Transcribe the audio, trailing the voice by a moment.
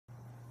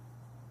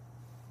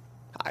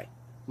Hi,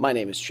 my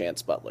name is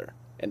Chance Butler,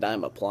 and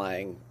I'm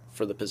applying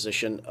for the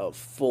position of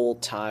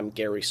full-time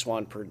Gary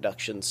Swann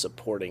production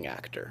supporting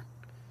actor.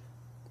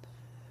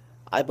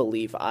 I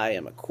believe I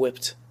am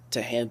equipped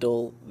to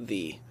handle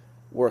the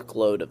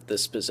workload of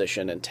this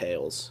position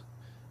entails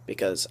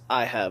because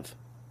I have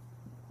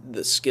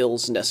the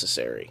skills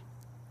necessary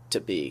to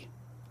be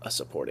a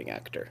supporting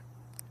actor.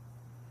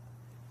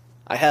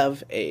 I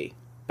have a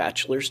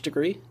bachelor's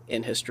degree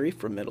in history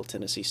from Middle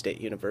Tennessee State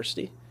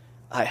University.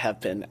 I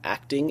have been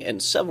acting in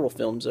several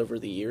films over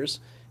the years,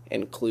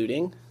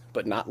 including,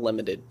 but not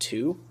limited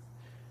to,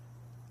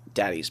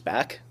 Daddy's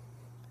Back,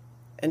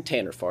 and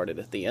Tanner Farted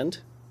at the End,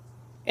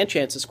 and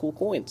Chance's Cool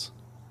Coins.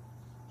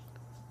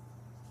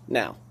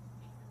 Now,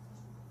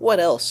 what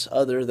else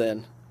other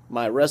than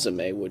my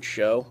resume would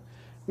show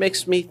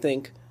makes me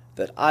think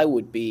that I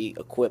would be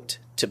equipped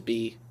to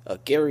be a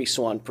Gary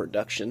Swann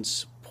production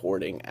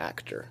supporting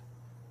actor?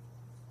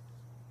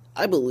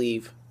 I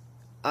believe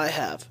I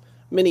have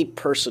many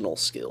personal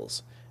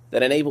skills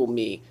that enable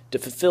me to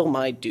fulfill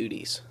my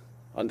duties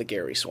on the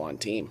Gary Swann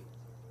team.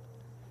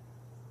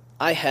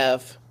 I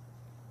have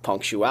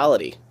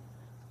punctuality.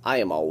 I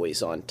am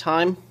always on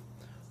time,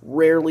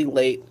 rarely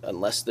late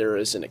unless there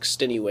is an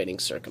extenuating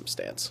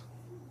circumstance.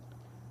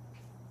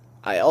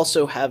 I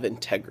also have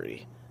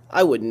integrity.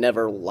 I would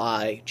never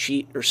lie,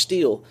 cheat, or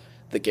steal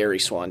the Gary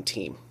Swann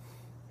team.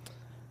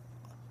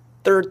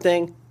 Third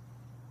thing,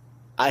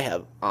 I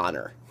have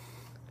honor.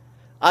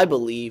 I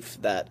believe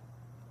that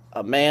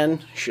a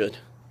man should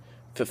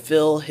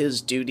fulfill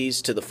his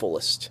duties to the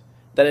fullest,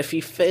 that if he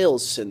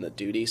fails in the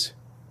duties,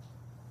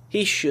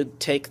 he should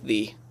take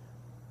the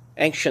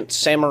ancient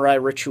samurai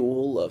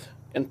ritual of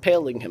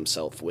impaling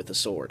himself with a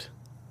sword.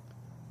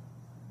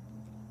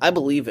 I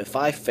believe if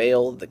I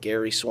fail the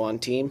Gary Swann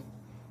team,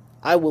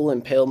 I will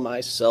impale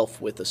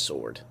myself with a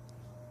sword.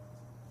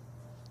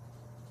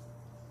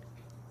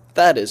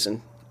 That is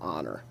an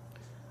honor.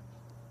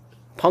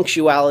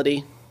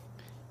 Punctuality,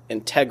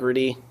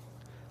 integrity,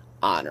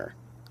 honor.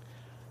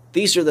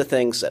 These are the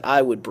things that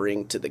I would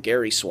bring to the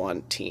Gary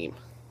Swann team.